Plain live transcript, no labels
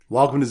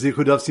Welcome to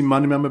Zichud of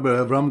Siman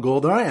Avram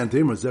Goldar and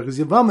Maseches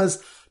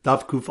Yevamos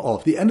Daf Kuf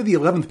Aleph. The end of the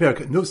 11th parak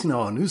Nosin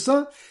al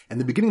Anusa and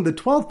the beginning of the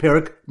 12th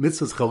parak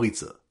Mitzvahs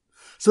Chalitza.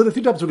 So the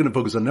three topics we're going to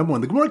focus on. Number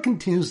one, the Gemara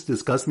continues to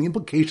discuss the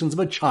implications of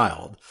a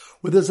child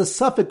where there's a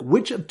suffix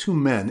which of two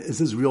men is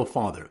his real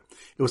father.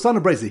 It was on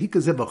a brayse,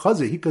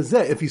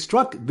 if he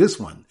struck this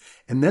one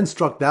and then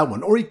struck that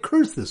one, or he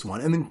cursed this one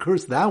and then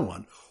cursed that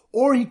one,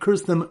 or he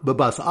cursed them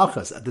babas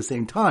achas at the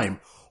same time,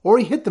 or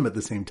he hit them at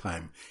the same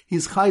time.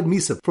 He's chayv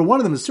misa. For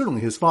one of them is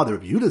certainly his father,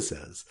 if Yehuda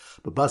says.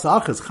 But bas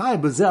achas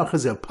chayv b'zer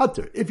chazer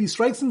pater. If he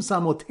strikes them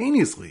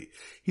simultaneously,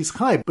 he's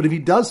chayv. But if he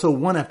does so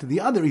one after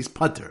the other, he's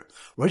pater.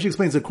 Rashi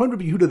explains that according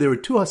to Yehuda, there are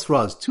two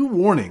hasras, two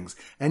warnings,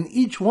 and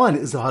each one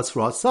is a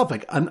hasra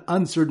suffix, an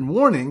uncertain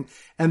warning,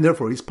 and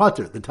therefore he's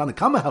pater. The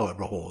Tanakama,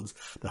 however, holds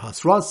the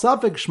hasra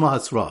suffix shma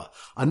hasra.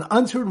 An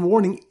uncertain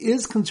warning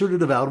is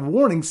considered a valid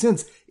warning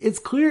since it's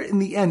clear in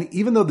the end,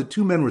 even though the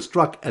two men were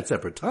struck at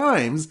separate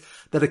times,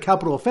 that a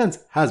capital offense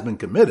has been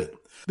committed.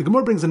 The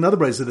Gemara brings another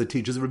brayse that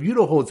teaches Rav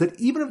Yehuda holds that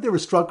even if they were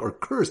struck or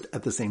cursed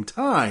at the same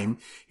time,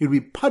 he would be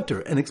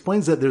pater, and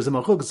explains that there's a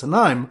machlokas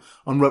hanaim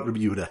on what Rav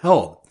Yehuda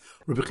held.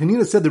 Rabbi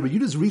Chanina said that Rav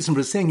Yehuda's reason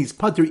for saying he's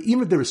pater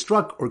even if they were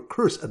struck or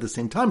cursed at the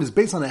same time is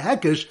based on a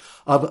hekesh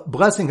of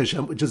blessing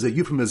Hashem, which is a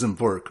euphemism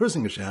for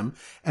cursing Hashem,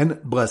 and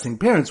blessing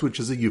parents, which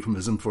is a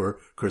euphemism for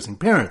cursing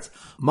parents.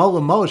 Just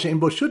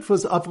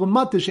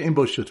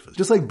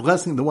like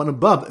blessing the one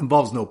above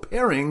involves no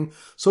pairing,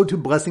 so too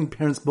blessing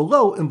parents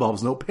below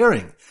involves no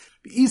pairing.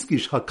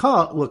 Iskish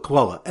haka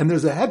laklala, and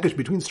there's a hekesh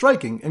between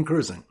striking and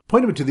cursing.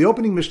 Pointing to the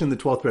opening mission in the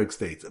 12th parak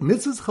states,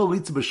 Mitzvahs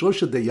chalitza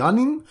b'shlosha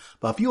dayanim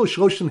v'afilo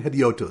shloshin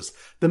hediotos.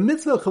 The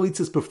mitzvah of chalitza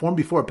is performed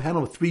before a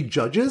panel of three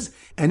judges,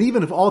 and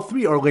even if all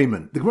three are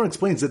laymen. The Gemara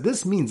explains that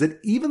this means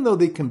that even though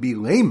they can be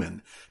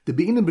laymen, the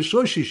be'inim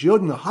b'shloshish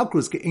yodin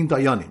hakros ke'ein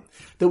dayanim,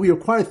 that we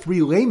require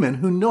three laymen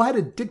who know how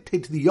to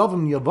dictate to the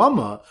Yavam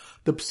Yevama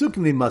the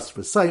psukim they must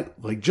recite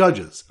like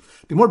judges.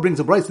 The Gemara brings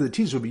a brayse that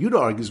teaches Rabbi Yehuda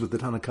argues with the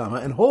Tanakama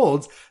and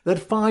holds that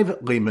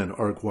 5 laymen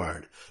are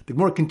required. The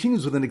Gemara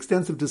continues with an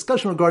extensive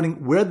discussion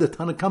regarding where the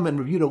Tanakama and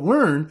Rabbi Yehuda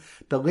learn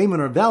that laymen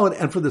are valid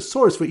and for the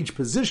source for each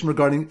position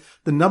regarding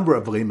the number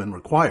of laymen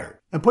required.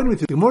 And pointing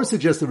with you, the Gemara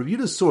suggests that Rabbi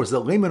Yehuda's source that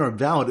laymen are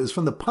valid is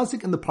from the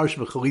pasuk in the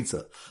parsha of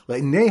Chalitza,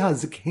 like neha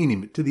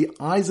zikenim, to the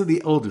eyes of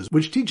the elders,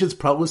 which teaches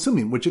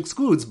pralasumim, which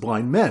excludes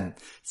blind men.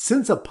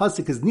 Since a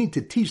pasuk is neat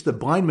to teach that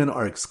blind men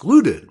are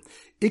excluded,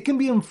 it can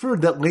be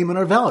inferred that laymen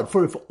are valid.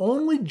 For if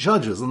only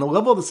judges on the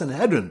level of the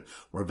Sanhedrin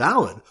were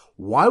valid,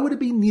 why would it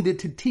be needed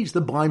to teach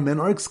that blind men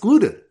are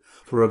excluded?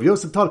 For Rav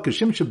Yosef taught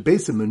Kashim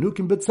Besim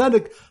Menukim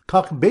Betzedek,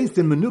 Kach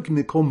Besim Menukim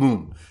Mikol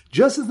Mum.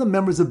 Just as the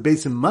members of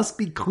Besim must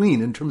be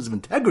clean in terms of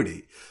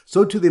integrity,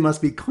 so too they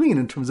must be clean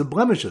in terms of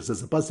blemishes,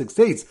 as the pasuk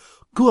states,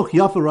 Kulach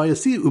Yafa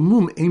Rayasi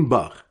Umum Ein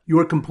Bach. You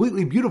are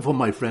completely beautiful,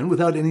 my friend,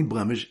 without any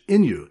blemish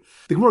in you.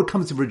 The Gemara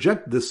comes to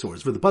reject this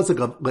source, for the pasuk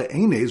of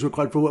Le'ene is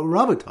required for what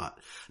Rava taught,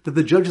 that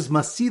the judges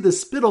must see the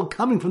spittle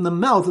coming from the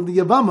mouth of the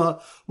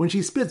Yevama when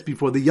she spits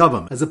before the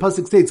Yavam. As the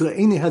pasuk states,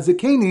 Le'ene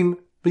hazikenim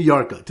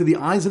v'yarka, to the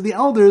eyes of the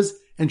elders,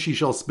 and she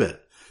shall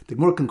spit. The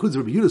Gemara concludes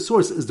that Rabbi Yehuda's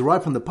source is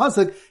derived from the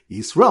pasuk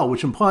Yisrael,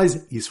 which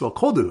implies Yisrael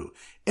Kodehu.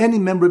 Any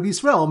member of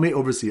Yisrael may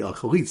oversee a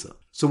chalitza.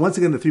 So once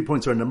again, the 3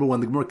 points are: number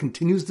one, the Gemara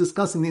continues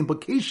discussing the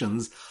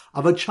implications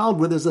of a child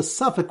where there's a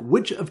suffix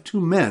which of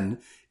two men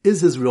is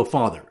his real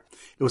father.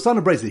 It was on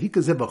a brayse,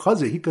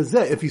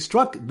 if he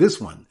struck this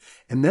one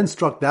and then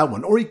struck that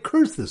one, or he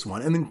cursed this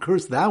one and then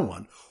cursed that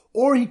one,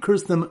 or he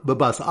cursed them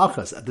babas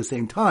achas at the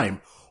same time,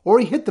 or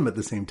he hit them at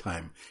the same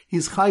time,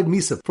 he's chayv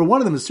misa. For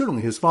one of them is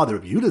certainly his father,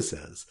 if Yehuda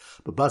says.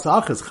 But bas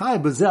achas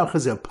chayv b'zer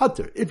chazer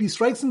pater. If he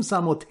strikes them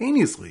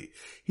simultaneously,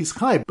 he's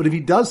chayv. But if he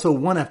does so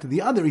one after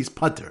the other, he's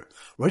pater.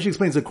 Rashi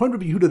explains that according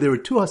to Yehuda, there are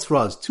two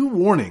hasras, two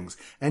warnings,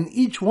 and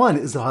each one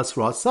is a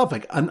hasra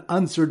suffix, an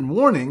uncertain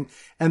warning,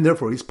 and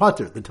therefore he's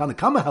pater. The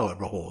Tanakama,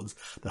 however, holds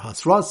the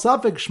hasra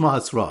suffix shma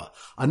hasra.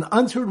 An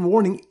uncertain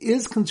warning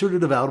is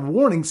considered a valid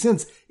warning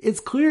since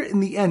it's clear in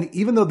the end,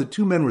 even though the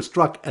two men were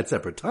struck at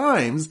separate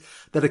times,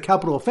 that a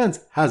capital offense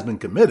has been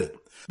committed.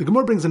 The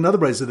Gemara brings another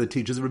brayse that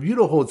teaches Rav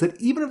Yehuda holds that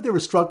even if they were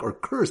struck or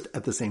cursed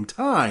at the same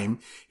time,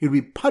 he would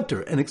be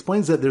pater, and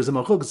explains that there's a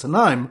machlokas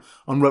hanaim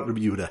on what Rav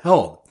Yehuda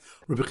held.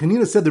 Rabbi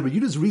Chanina said that Rav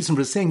Yehuda's reason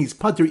for saying he's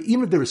pater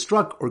even if they were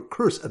struck or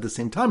cursed at the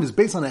same time is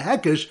based on a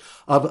hekesh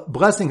of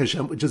blessing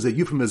Hashem, which is a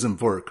euphemism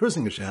for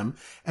cursing Hashem,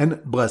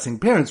 and blessing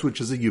parents,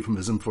 which is a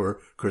euphemism for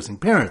cursing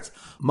parents.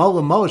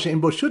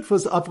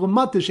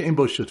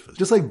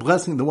 Just like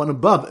blessing the one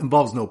above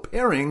involves no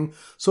pairing,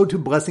 so too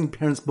blessing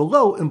parents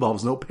below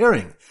involves no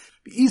pairing.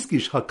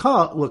 Iskish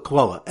haka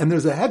laklala, and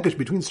there's a hekesh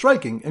between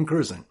striking and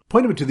cursing.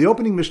 Pointing to the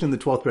opening mission in the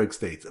 12th parak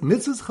states,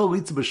 Mitzvahs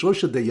chalitza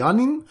b'shlosha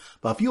dayanim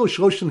v'afilo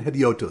shloshin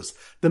hediotos.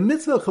 The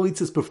mitzvah of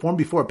chalitza is performed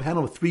before a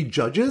panel of 3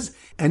 judges,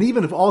 and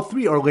even if all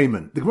 3 are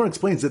laymen. The Gemara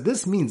explains that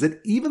this means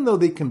that even though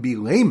they can be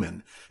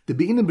laymen, the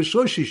be'inim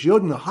b'shloshish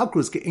yodin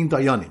hakrus ke'ein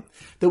dayanim,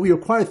 that we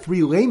require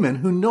 3 laymen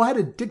who know how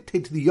to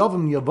dictate to the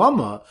Yavam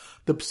Yevama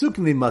the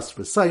psukim they must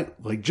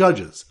recite like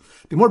judges.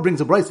 The Gemara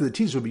brings a brayso that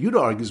teaches Rabbi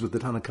Yehuda argues with the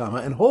Tanna Kama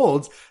and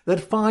holds that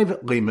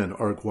 5 laymen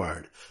are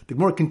required. The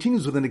Gemara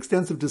continues with an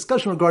extensive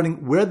discussion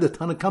regarding where the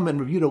Tanna Kama and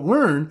Rabbi Yehuda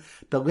learn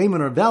that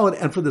laymen are valid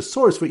and for the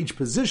source for each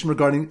position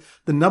regarding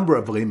the number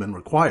of laymen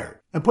required.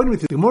 And pointing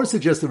with the Gemara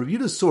suggests that Rabbi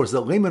Yehuda's source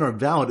that laymen are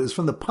valid is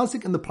from the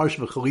pasuk in the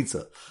parsha of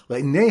Chalitza,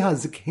 Le'nei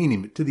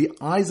hazikenim, to the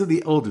eyes of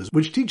the elders,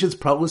 which teaches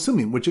prat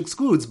l'sumim, which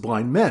excludes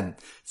blind men.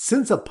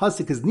 Since a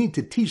pasuk is need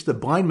to teach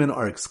that blind men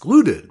are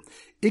excluded,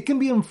 it can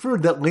be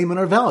inferred that laymen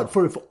are valid.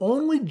 For if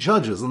only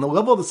judges on the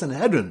level of the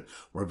Sanhedrin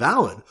were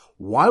valid,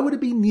 why would it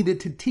be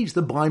needed to teach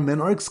that blind men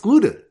are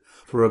excluded?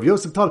 For Rav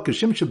Yosef taught,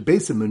 Kashim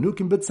shebesim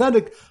menukim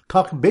betzedek,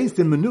 kach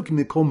beisim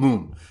menukim mikol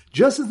mum.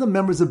 Just as the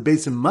members of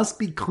Beisim must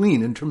be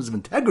clean in terms of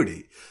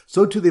integrity,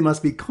 so too they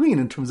must be clean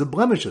in terms of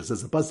blemishes,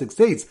 as the pasuk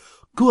states,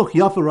 Kulach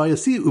yafa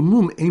rayasi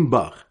umum ein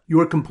bach.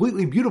 You are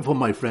completely beautiful,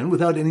 my friend,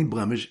 without any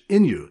blemish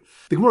in you.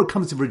 The Gemara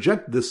comes to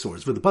reject this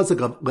source, for the pasuk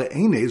of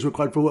le'ene is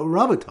required for what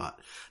Rava taught,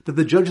 that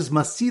the judges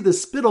must see the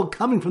spittle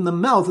coming from the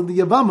mouth of the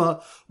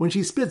Yevama when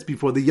she spits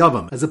before the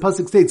Yavam. As the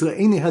pasuk states,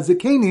 le'ene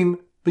hazikenim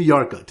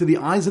v'yarka, to the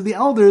eyes of the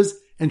elders,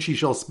 and she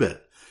shall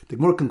spit. The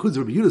Gemara concludes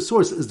that Rabbi Yehuda's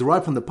source is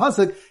derived from the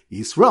pasuk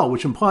Yisrael,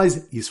 which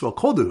implies Yisrael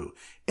Kodehu.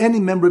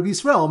 Any member of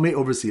Yisrael may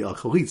oversee a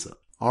chalitza.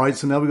 Alright,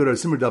 so now we go to our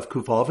Simmer Daf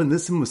Kuf Aleph, and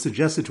this Simmer was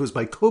suggested to us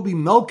by Kobe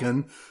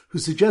Melkin, who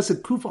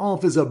suggested Kuf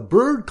Aleph is a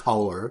bird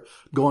caller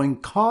going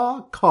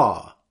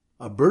caw-caw.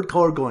 A bird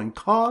caller going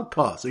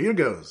caw-caw. So here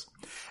goes.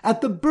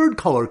 At the bird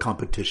caller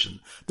competition,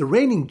 the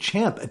reigning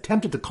champ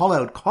attempted to call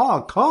out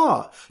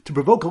caw-caw to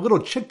provoke a little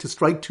chick to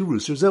strike 2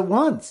 roosters at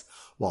once,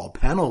 while a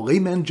panel of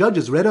laymen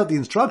judges read out the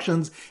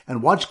instructions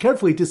and watched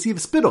carefully to see if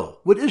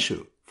spittle would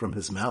issue from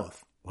his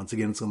mouth. Once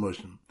again in slow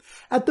motion.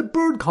 At the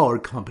bird caller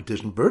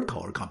competition,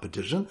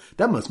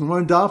 that must be more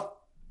in Daf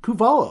Kuf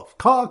Aleph,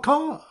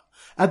 caw-caw.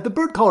 At the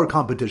bird caller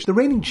competition, the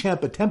reigning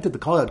champ attempted to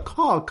call out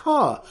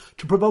caw-caw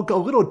to provoke a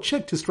little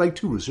chick to strike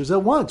 2 roosters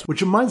at once,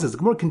 which reminds us, the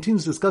Gemara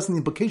continues discussing the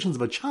implications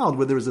of a child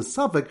where there is a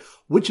suffix,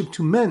 which of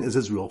 2 men is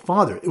his real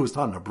father. It was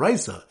taught in a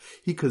brisa,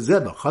 he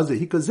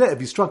kazeh, if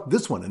he struck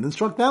this one and then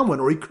struck that one,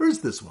 or he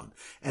cursed this one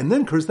and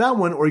then cursed that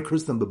one, or he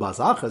cursed them b'bas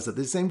achas at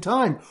the same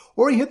time,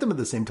 or he hit them at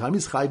the same time,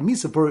 he's chayv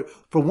misa,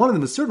 for one of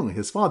them is certainly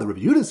his father.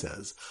 Rabbi Yehuda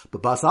says,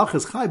 b'bas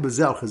achas chayv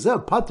b'zeh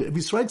chazeh pater, if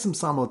he strikes him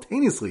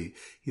simultaneously,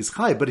 he's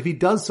chayv, but if he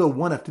does so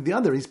one after the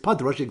other, he's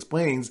pater. Rashi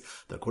explains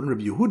that according to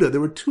Rabbi Yehuda,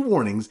 there were 2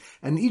 warnings,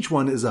 and each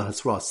one is a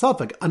hasra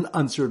suffix, an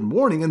uncertain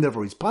warning, and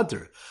therefore he's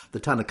pater. The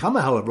Tanna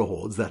Kama, however,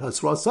 holds that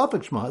hasra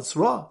suffix, shma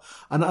hasra,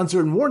 an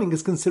uncertain warning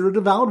is considered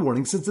a valid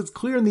warning, since it's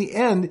clear in the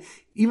end,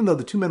 even though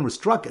the 2 men were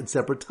struck at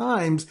separate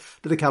times,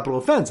 that a capital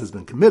offense has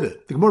been committed.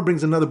 The Gemara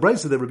brings another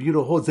brisa that Rabbi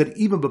Yehuda holds that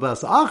even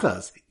b'bas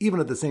achas, even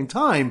at the same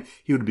time,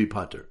 he would be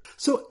pater.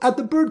 So at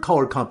the bird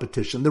caller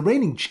competition, the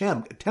reigning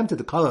champ attempted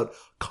to call out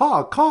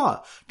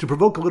caw-caw to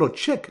provoke a little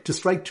chick to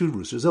strike 2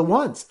 roosters at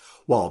once,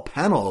 while a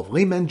panel of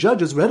laymen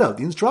judges read out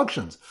the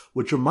instructions,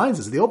 which reminds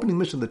us the opening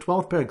mission of the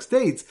 12th parak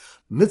states,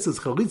 Mitzvahs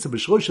chalitza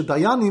b'shlosha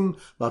dayanim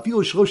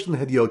v'afilo shloshin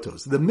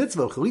hediotos. The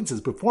mitzvah of chalitza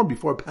is performed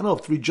before a panel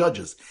of 3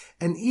 judges,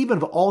 and even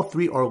if all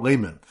 3 are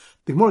laymen.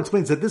 The Gemara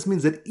explains that this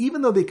means that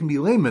even though they can be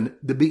laymen,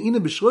 the be'ina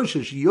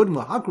b'shlosha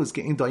sheyodim lahakrus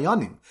ke'ein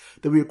dayanim,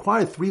 that we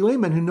require 3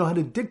 laymen who know how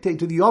to dictate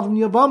to the Yavam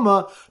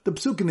Yevama the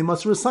psukim they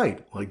must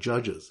recite, like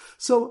judges.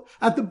 So,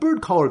 at the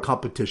bird caller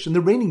competition,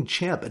 the reigning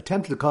champ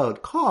attempted to call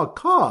out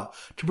caw-caw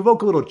to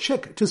provoke a little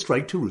chick to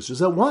strike 2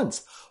 roosters at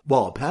once,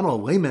 while a panel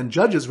of laymen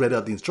judges read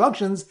out the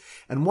instructions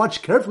and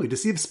watched carefully to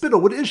see if spittle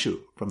would issue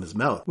from his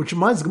mouth. Which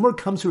reminds the Gemara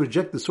comes to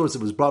reject the source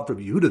that was brought from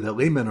Yehuda that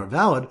laymen are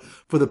valid,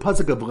 for the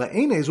pasuk of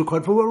le'ene is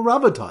required for what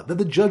Rava taught, that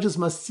the judges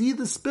must see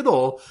the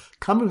spittle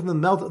coming from the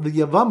mouth of the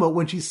Yevama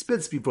when she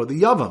spits before the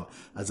Yavam,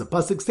 as the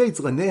pasuk states,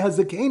 le'nei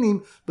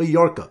hazikenim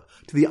v'yarka,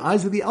 to the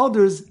eyes of the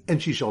elders,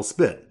 and she shall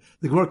spit.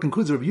 The Gemara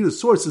concludes that Rabbi Yehuda's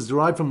source is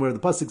derived from where the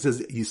pasuk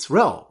says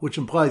Yisrael, which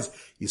implies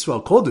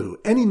Yisrael Kodehu.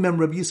 Any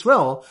member of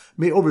Yisrael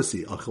may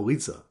oversee a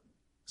chalitza.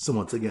 So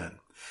once again,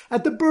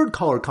 at the bird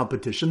caller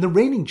competition, the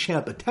reigning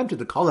champ attempted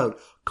to call out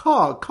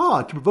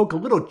caw-caw to provoke a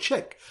little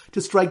chick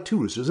to strike 2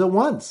 roosters at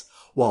once,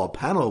 while a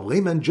panel of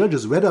laymen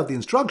judges read out the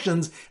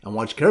instructions and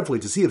watched carefully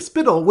to see if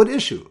spittle would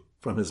issue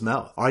from his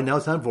mouth. Alright, now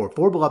it's time for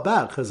 4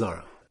 B'labak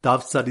Chazara.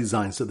 Dav Tzadi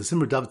Zayin. So the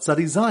Simmer Dav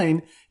Tzadi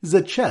Zayin is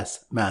a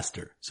chess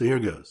master. So here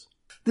goes.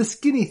 The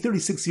skinny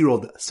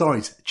 36-year-old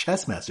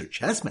chess master,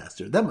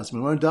 that must be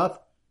more Dav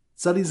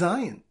Tzadi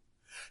Zayin.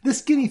 The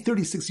skinny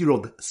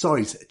 36-year-old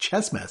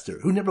chess master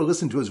who never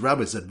listened to his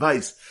rabbi's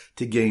advice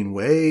to gain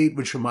weight,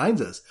 which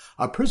reminds us,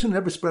 a person who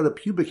never spread a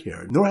pubic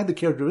hair, nor had the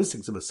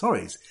characteristics of a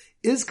saris,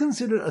 is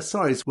considered a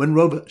saris when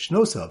Rov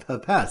Shnosov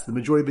have passed, the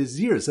majority of his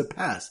years have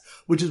passed,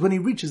 which is when he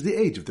reaches the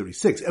age of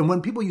 36. And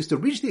when people used to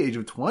reach the age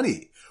of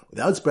 20,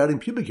 without sprouting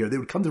pubic hair, they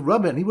would come to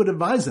Rav and he would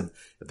advise them.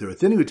 If they were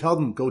thin, he would tell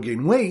them, go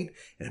gain weight.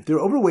 And if they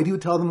were overweight, he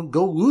would tell them,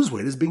 go lose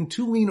weight, as being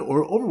too lean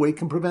or overweight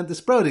can prevent the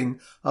sprouting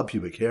of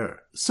pubic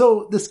hair.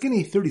 So the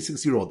skinny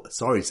 36-year-old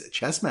saris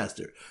chess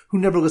master, who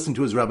never listened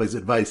to his rabbi's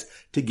advice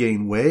to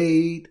gain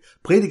weight,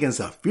 played against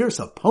a fierce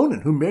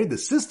opponent who married the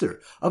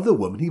sister of the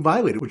woman he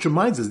violated, which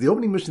reminds us, the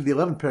opening mission of the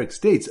 11th parak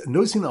states,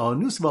 Nosin al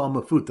nusva al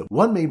mafuta.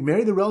 One may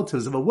marry the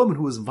relatives of a woman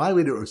who was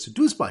violated or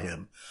seduced by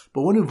him,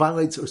 but one who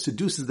violates or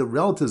seduces the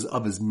relatives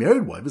of his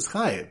married wife is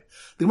chayiv.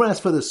 The Gemara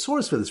asks for the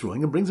source for this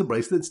ruling and brings a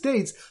brace that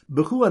states,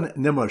 Bechuan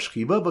nemar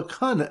shchiva,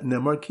 v'kan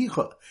nemar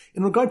kicha.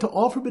 In regard to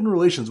all forbidden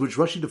relations, which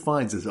Rashi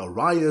defines as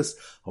arayas,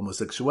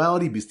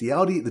 homosexuality,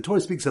 bestiality, the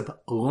Torah speaks of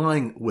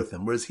lying with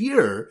them. Whereas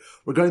here,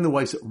 regarding the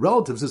wife's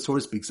relatives, the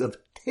Torah speaks of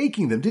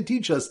taking them to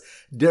teach us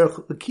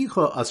derech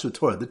l'kicha asur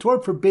Torah. The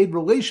Torah forbade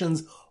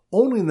relations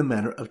only in the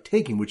manner of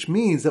taking, which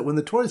means that when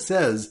the Torah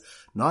says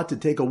not to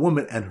take a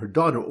woman and her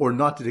daughter, or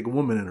not to take a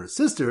woman and her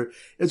sister,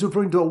 it's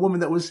referring to a woman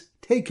that was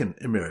taken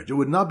in marriage. It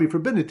would not be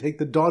forbidden to take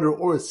the daughter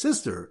or a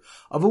sister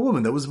of a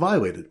woman that was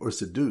violated or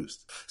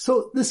seduced.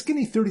 So the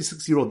skinny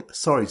 36-year-old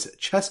saris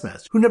chess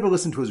master, who never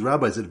listened to his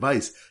rabbi's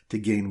advice to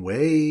gain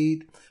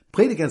weight,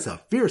 played against a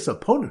fierce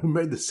opponent who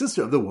married the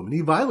sister of the woman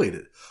he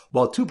violated,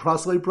 while two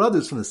proselyte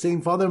brothers from the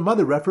same father and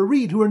mother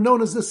refereed, who are known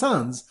as the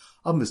sons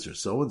of Mr.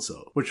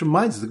 So-and-so. Which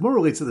reminds us, the Gemara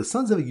relates that the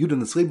sons of Yud and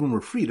the slave women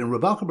were freed, and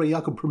Rav Bar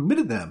Yaakov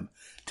permitted them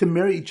to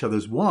marry each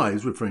other's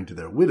wives, referring to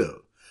their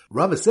widow.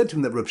 Rava said to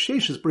him that Rav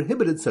Sheshes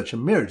prohibited such a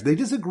marriage. They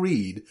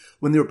disagreed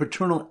when they were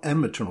paternal and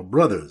maternal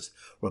brothers.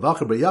 Rav Bar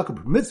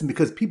Yaakov permits them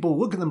because people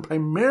look at them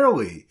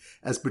primarily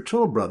as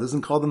paternal brothers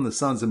and call them the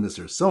sons of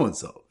Mr.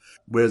 So-and-so.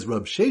 Whereas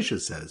Rav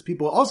Sheshes says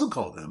people also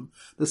call them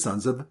the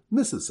sons of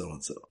Mrs.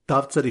 So-and-so.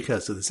 Dav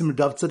Tzadiches. So the Simmer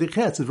Dav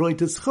Tzadiches is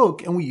related to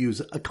Schok, and we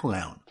use a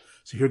clown.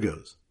 So here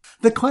goes.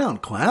 The clown,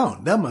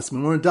 that must be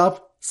more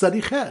Dav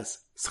Tzadiches.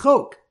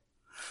 Schok.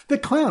 The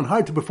clown,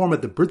 hired to perform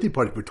at the birthday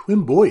party for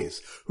twin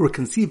boys who were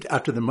conceived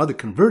after their mother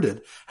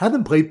converted, had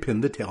them play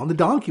pin the tail on the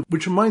donkey,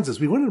 which reminds us,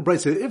 we learned in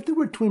Brisa that if there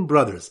were twin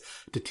brothers,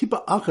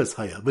 Tipa Achas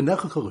Haya,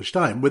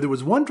 where there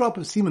was one drop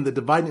of semen that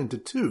divided into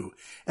two,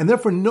 and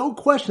therefore no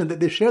question that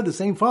they shared the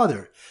same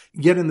father,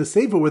 yet in the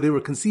Sefer where they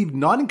were conceived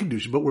not in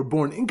Kedusha but were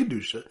born in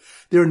Kedusha,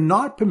 they are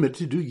not permitted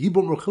to do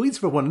Yibum or Chalitz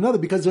for one another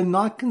because they're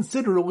not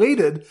considered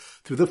related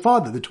through the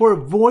father. The Torah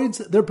avoids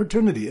their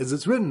paternity, as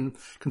it's written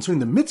concerning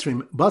the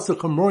Mitzrim, Basar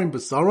Chamorim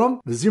Basaram,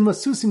 V'zirma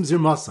Susim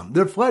Zirmasam.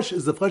 Their flesh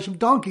is the flesh of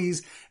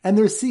donkeys, and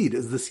their seed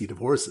is the seed of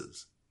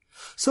horses.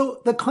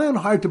 So the clown,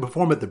 hired to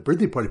perform at the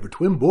birthday party for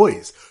twin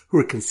boys who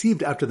were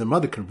conceived after their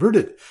mother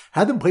converted,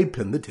 had them play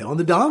pin the tail on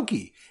the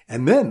donkey,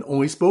 and then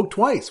only spoke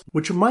twice.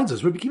 Which reminds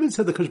us, Rabbi Akiva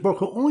said that Kadosh Baruch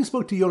Hu only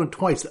spoke to Yonah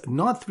twice,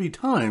 not 3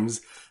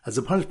 times, as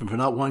a punishment for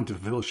not wanting to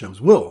fulfill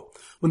Hashem's will.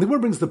 When the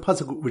Gemara brings the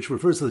pasuk which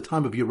refers to the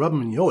time of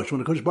Yerubim and Yoash,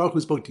 when Kadosh Baruch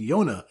Hu spoke to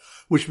Yonah,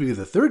 which would be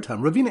the 3rd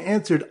time, Ravina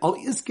answered, Al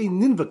Iske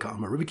Ninva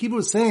Kama. Rabbi Akiva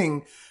was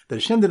saying that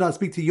Hashem did not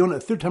speak to Yonah a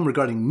 3rd time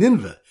regarding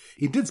Ninveh.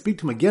 He did speak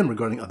to him again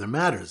regarding other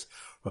matters.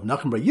 Rav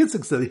Nachman Bar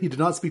Yitzchak said that he did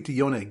not speak to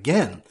Yonah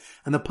again,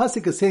 and the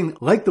pasuk is saying,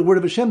 like the word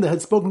of Hashem that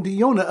had spoken to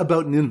Yonah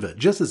about Ninveh.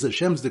 Just as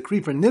Hashem's decree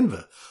for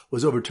Ninveh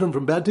was overturned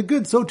from bad to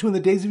good, so too in the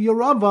days of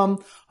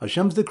Yeravam,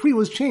 Hashem's decree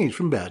was changed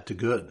from bad to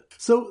good.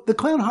 So the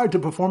clown, hired to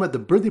perform at the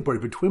birthday party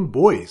for twin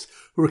boys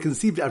who were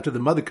conceived after the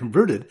mother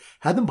converted,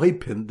 had them play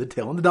pin the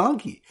tail on the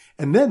donkey,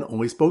 and then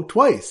only spoke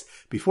twice,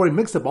 before he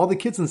mixed up all the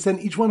kids and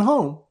sent each one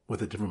home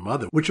with a different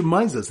mother. Which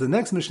reminds us, the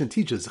next Mishnah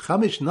teaches,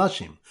 Chamish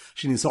Nashim,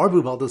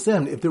 Shinisarvu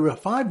Valdosem, if there were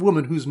 5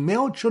 women whose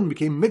male children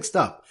became mixed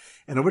up,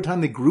 and over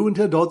time they grew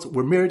into adults,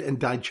 were married, and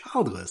died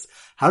childless,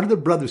 how did the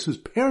brothers whose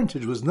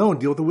parentage was known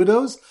deal with the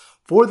widows?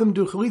 4 of them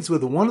do chalitz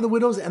with one of the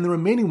widows, and the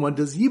remaining one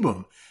does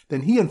yibum.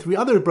 Then he and 3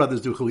 other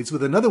brothers do chalitz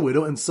with another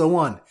widow, and so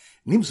on.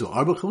 Nimsu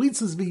arba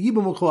chalitzas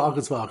v'yibum v'chol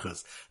achas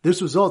v'achas.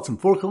 This results in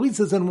 4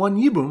 chalitzas and 1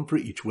 yibum for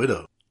each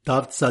widow.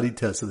 Dav Tzadi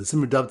Tes. So the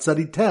Simmer Dav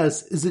Tzadi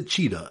Tes is a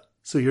cheetah.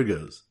 So here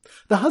goes.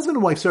 The husband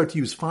and wife start to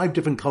use 5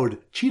 different colored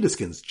cheetah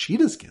skins.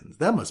 Cheetah skins?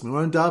 That must be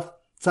on Dav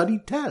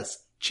Tzadi Tes.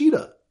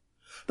 Cheetah.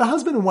 The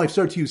husband and wife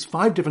start to use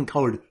 5 different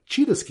colored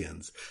cheetah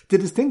skins to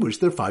distinguish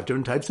their 5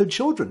 different types of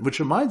children, which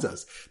reminds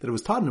us that it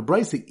was taught in the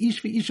Brisa,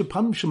 Ish v'isha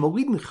pamim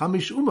shemolidin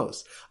chamish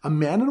umos. A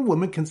man and a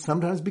woman can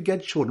sometimes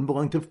beget children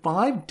belonging to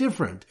 5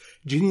 different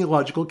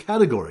genealogical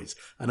categories: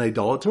 an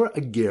idolater,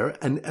 a ger,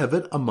 an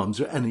eved, a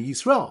mamzer, and a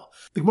Yisrael.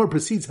 The Gemara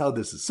proceeds how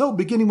this is so,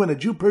 beginning when a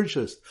Jew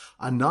purchased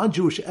a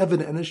non-Jewish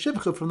eved and a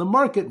shivcha from the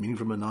market, meaning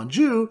from a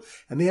non-Jew,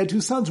 and they had 2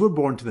 sons who were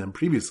born to them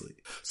previously.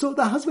 So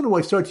the husband and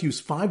wife start to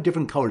use 5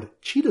 different colored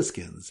cheetah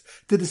skins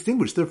to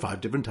distinguish their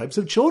 5 different types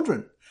of children.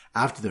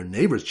 After their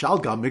neighbor's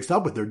child got mixed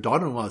up with their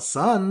daughter-in-law's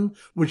son,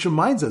 which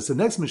reminds us, the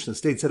next Mishnah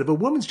states that if a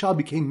woman's child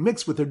became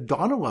mixed with her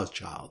daughter-in-law's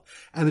child,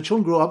 and the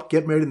children grow up,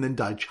 get married, and then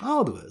die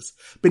childless,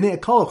 b'nei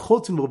akal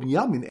chotzin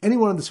v'binyamin, any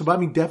one of the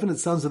surviving definite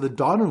sons of the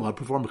daughter-in-law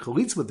perform a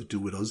chalitz with the 2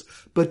 widows,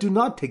 but do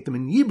not take them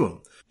in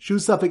yibum. Shu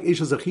Safek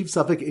Eishes Achiv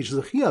Safek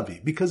Eishes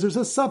Achiavi, because there's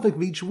a Safek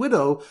of each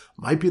widow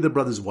might be their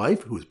brother's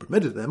wife, who is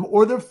permitted to them,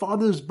 or their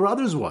father's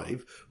brother's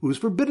wife, who is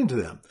forbidden to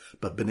them.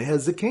 But B'nei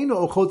Zekeno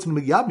or Chotzin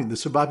Meyabim, the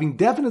surviving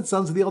definite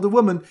sons of the elder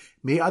woman,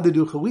 may either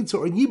do Chalitza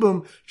or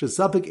Yibum,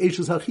 Shesafek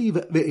Eishes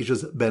Achiv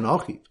Ve'Eishes Ben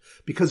Achiv,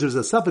 because there's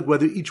a Safek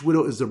whether each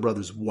widow is their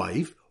brother's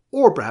wife,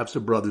 or perhaps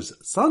their brother's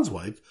son's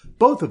wife,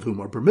 both of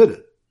whom are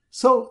permitted.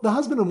 So the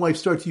husband and wife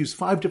start to use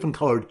 5 different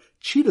colored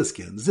cheetah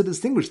skins to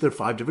distinguish their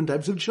 5 different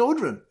types of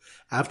children.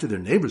 After their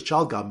neighbor's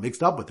child got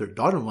mixed up with their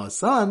daughter-in-law's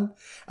son,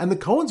 and the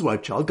Cohen's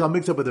wife child got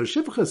mixed up with their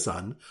Shivcha's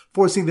son,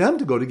 forcing them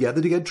to go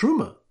together to get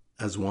Truma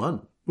as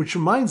one. Which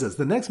reminds us,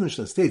 the next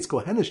Mishnah states,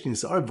 Kohenish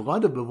Nisar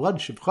Vlad of Vlad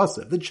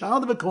Shivchasa, the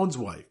child of a Cohen's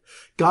wife,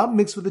 got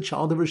mixed with the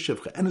child of her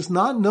Shivcha, and it's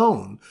not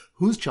known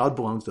whose child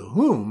belongs to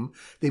whom.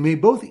 They may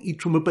both eat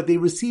Truma, but they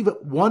receive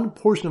one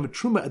portion of a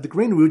Truma at the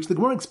granary, which the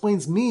Gemara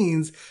explains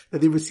means that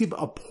they receive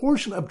a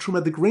portion of Truma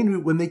at the granary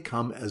when they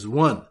come as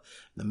one.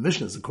 The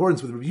Mishnah is in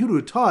accordance with Rav Yehuda,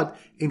 who taught,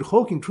 in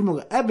choking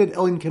Truma Eved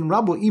Elin Ken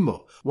Rabo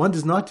Imo. One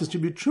does not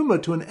distribute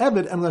Truma to an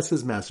Eved unless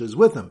his master is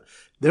with him.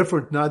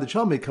 Therefore, neither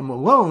child may come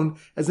alone,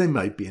 as they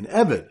might be an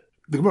Eved.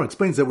 The Gemara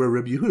explains that where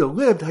Rabbi Yehuda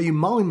lived,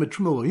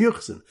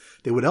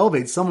 they would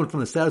elevate someone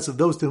from the status of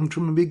those to whom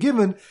Truma be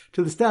given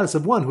to the status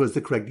of one who has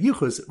the correct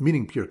Yichus,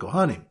 meaning pure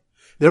Kohanim.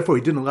 Therefore,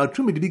 he didn't allow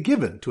Truma to be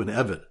given to an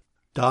Eved.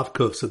 Daf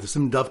Kuf. So the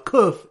sim Daf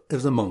Kuf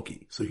is a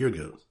monkey. So here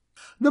goes.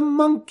 The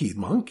monkey,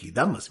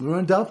 that must be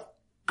around Daf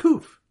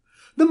Kuf.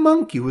 The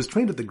monkey was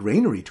trained at the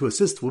granary to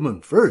assist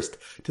women first,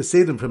 to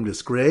save them from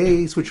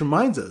disgrace, which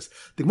reminds us,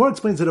 the Gemara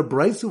explains that a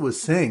Brisa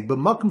was saying,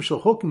 "B'makom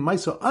shel chokim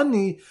ma'aser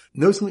ani,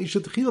 nosin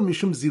isha techila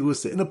mishum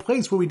zilusa." In a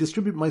place where we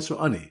distribute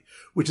ma'aser ani,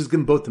 which is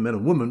given both to men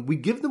and women, we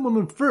give the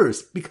woman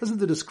first because of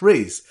the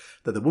disgrace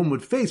that the woman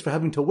would face for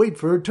having to wait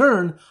for her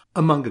turn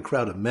among a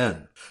crowd of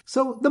men.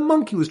 So the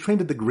monkey was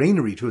trained at the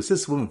granary to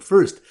assist women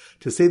first,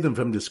 to save them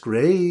from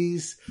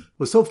disgrace,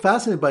 was so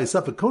fascinated by a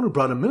Safek Kohen who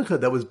brought a mincha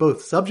that was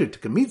both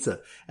subject to kamitza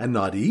and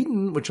not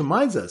eaten, which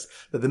reminds us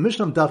that the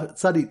Mishnah Daf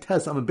Tzadi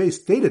Tes Amud Beis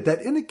stated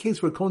that in a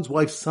case where Cohen's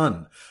wife's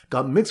son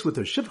got mixed with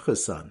her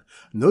Shivcha's son,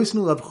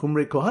 Noisnu Lav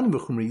Chumrei Kohanim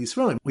v'Chumrei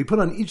Yisraelim, we put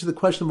on each of the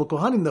questionable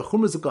Kohanim the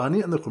Chumras of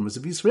Kohanim and the Chumras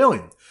of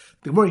Yisraelim.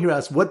 The Gemara here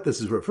asks what this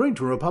is referring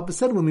to, and Rav Papa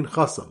said, "Min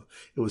chasam."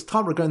 It was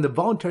taught regarding the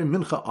voluntary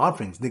mincha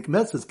offerings.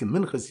 Nikmetzes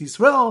keminchas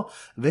Yisrael,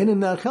 ve'enin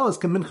ne'achelas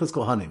keminchas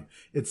Kohanim.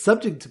 It's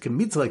subject to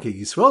kemitz like a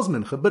Yisrael's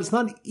mincha, but it's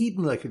not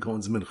eaten like a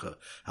Kohen's mincha.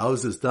 How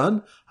is this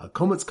done?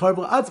 HaKometz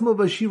karva atzmo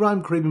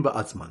v'shiraim kravim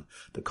ba'atzman.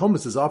 The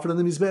kometz is offered on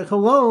the mizbeach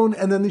alone,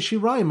 and then the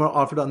shiraim are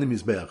offered on the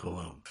mizbeach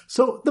alone.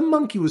 So the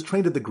monkey was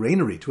trained at the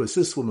granary to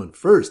assist women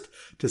first,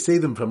 to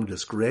save them from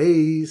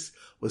disgrace,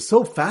 was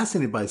so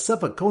fascinated by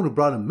Safek Kohen who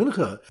brought him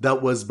mincha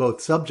that was both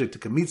subject to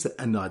kamitza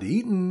and not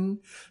eaten,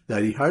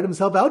 that he hired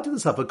himself out to the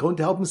Safek Kohen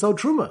to help him sell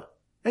truma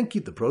and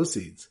keep the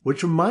proceeds.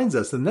 Which reminds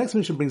us, the next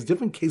mission brings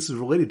different cases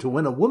related to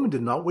when a woman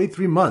did not wait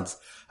 3 months.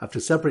 After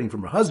separating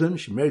from her husband,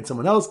 she married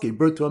someone else, gave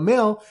birth to a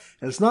male,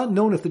 and it's not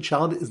known if the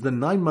child is the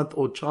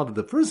 9-month-old child of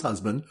the first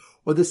husband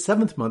or the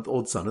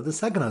 7th-month-old son of the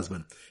second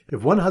husband.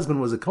 If one husband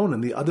was a Kohen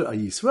and the other a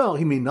Yisrael,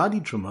 he may not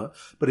eat Truma,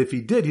 but if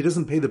he did, he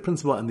doesn't pay the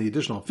principal and the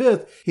additional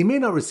 5th. He may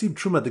not receive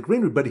Truma at the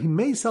granary, but he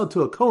may sell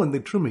to a Kohen the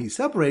Truma he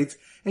separates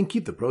and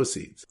keep the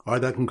proceeds.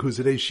 Alright, that concludes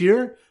today's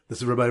shir.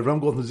 This is Rabbi Ram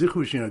Goldman Zichu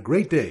wishing you a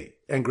great day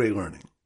and great learning.